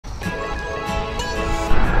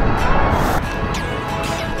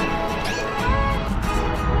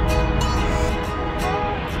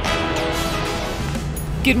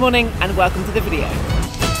Good morning and welcome to the video.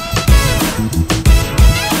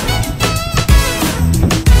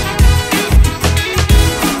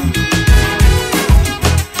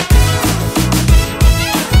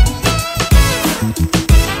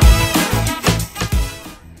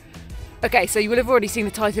 Okay, so you will have already seen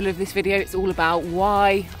the title of this video. It's all about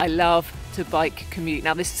why I love to bike commute.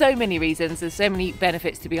 Now there's so many reasons, there's so many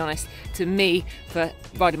benefits, to be honest, to me for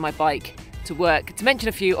riding my bike to work. To mention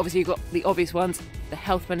a few, obviously you've got the obvious ones, the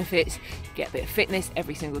health benefits, you get a bit of fitness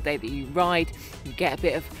every single day that you ride, you get a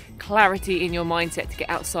bit of clarity in your mindset to get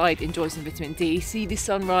outside, enjoy some vitamin D, see the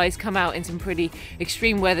sunrise, come out in some pretty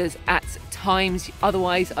extreme weathers at times.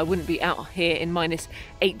 Otherwise I wouldn't be out here in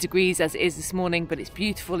 -8 degrees as it is this morning, but it's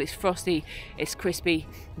beautiful, it's frosty, it's crispy,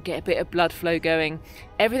 you get a bit of blood flow going.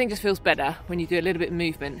 Everything just feels better when you do a little bit of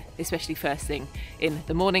movement, especially first thing in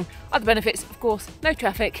the morning. Other benefits, of course, no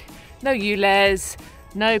traffic, no ULEZ,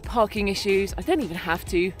 no parking issues. I don't even have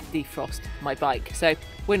to defrost my bike. So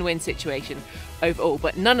win-win situation overall.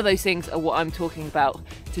 But none of those things are what I'm talking about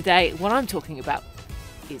today. What I'm talking about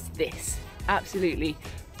is this. Absolutely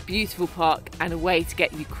beautiful park and a way to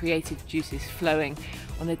get your creative juices flowing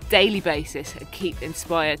on a daily basis and keep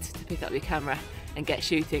inspired to pick up your camera and get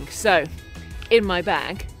shooting. So in my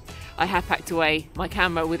bag, I have packed away my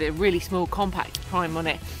camera with a really small compact prime on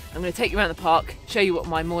it. I'm going to take you around the park, show you what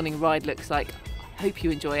my morning ride looks like. I hope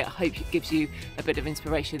you enjoy it. I hope it gives you a bit of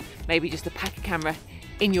inspiration. Maybe just to pack a camera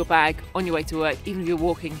in your bag on your way to work. Even if you're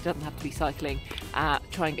walking, it doesn't have to be cycling.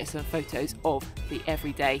 Try and get some photos of the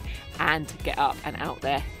everyday and get up and out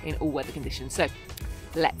there in all weather conditions. So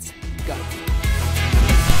let's go.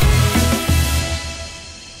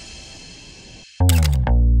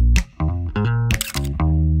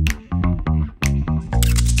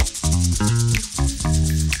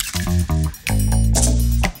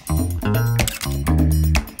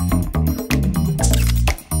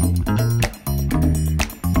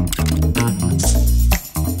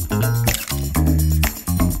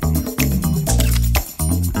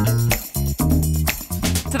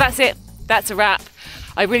 So that's it, that's a wrap.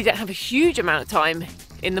 I really don't have a huge amount of time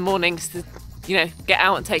in the mornings to, get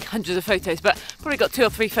out and take hundreds of photos, but probably got 2 or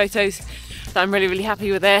 3 photos that I'm really happy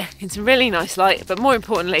with there in some really nice light, but more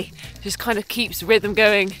importantly, just kind of keeps rhythm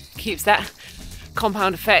going, keeps that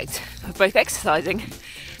compound effect of both exercising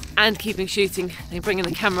and keeping shooting and bringing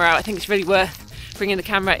the camera out. I think it's really worth bringing the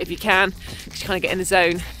camera if you can, just kind of get in the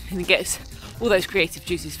zone and it gets all those creative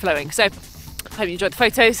juices flowing. So I hope you enjoyed the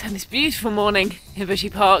photos and this beautiful morning in Bushy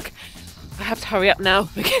Park. I have to hurry up now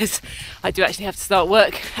because I do actually have to start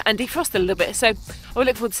work and defrost a little bit. So I will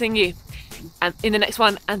look forward to seeing you in the next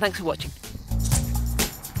one, and thanks for watching.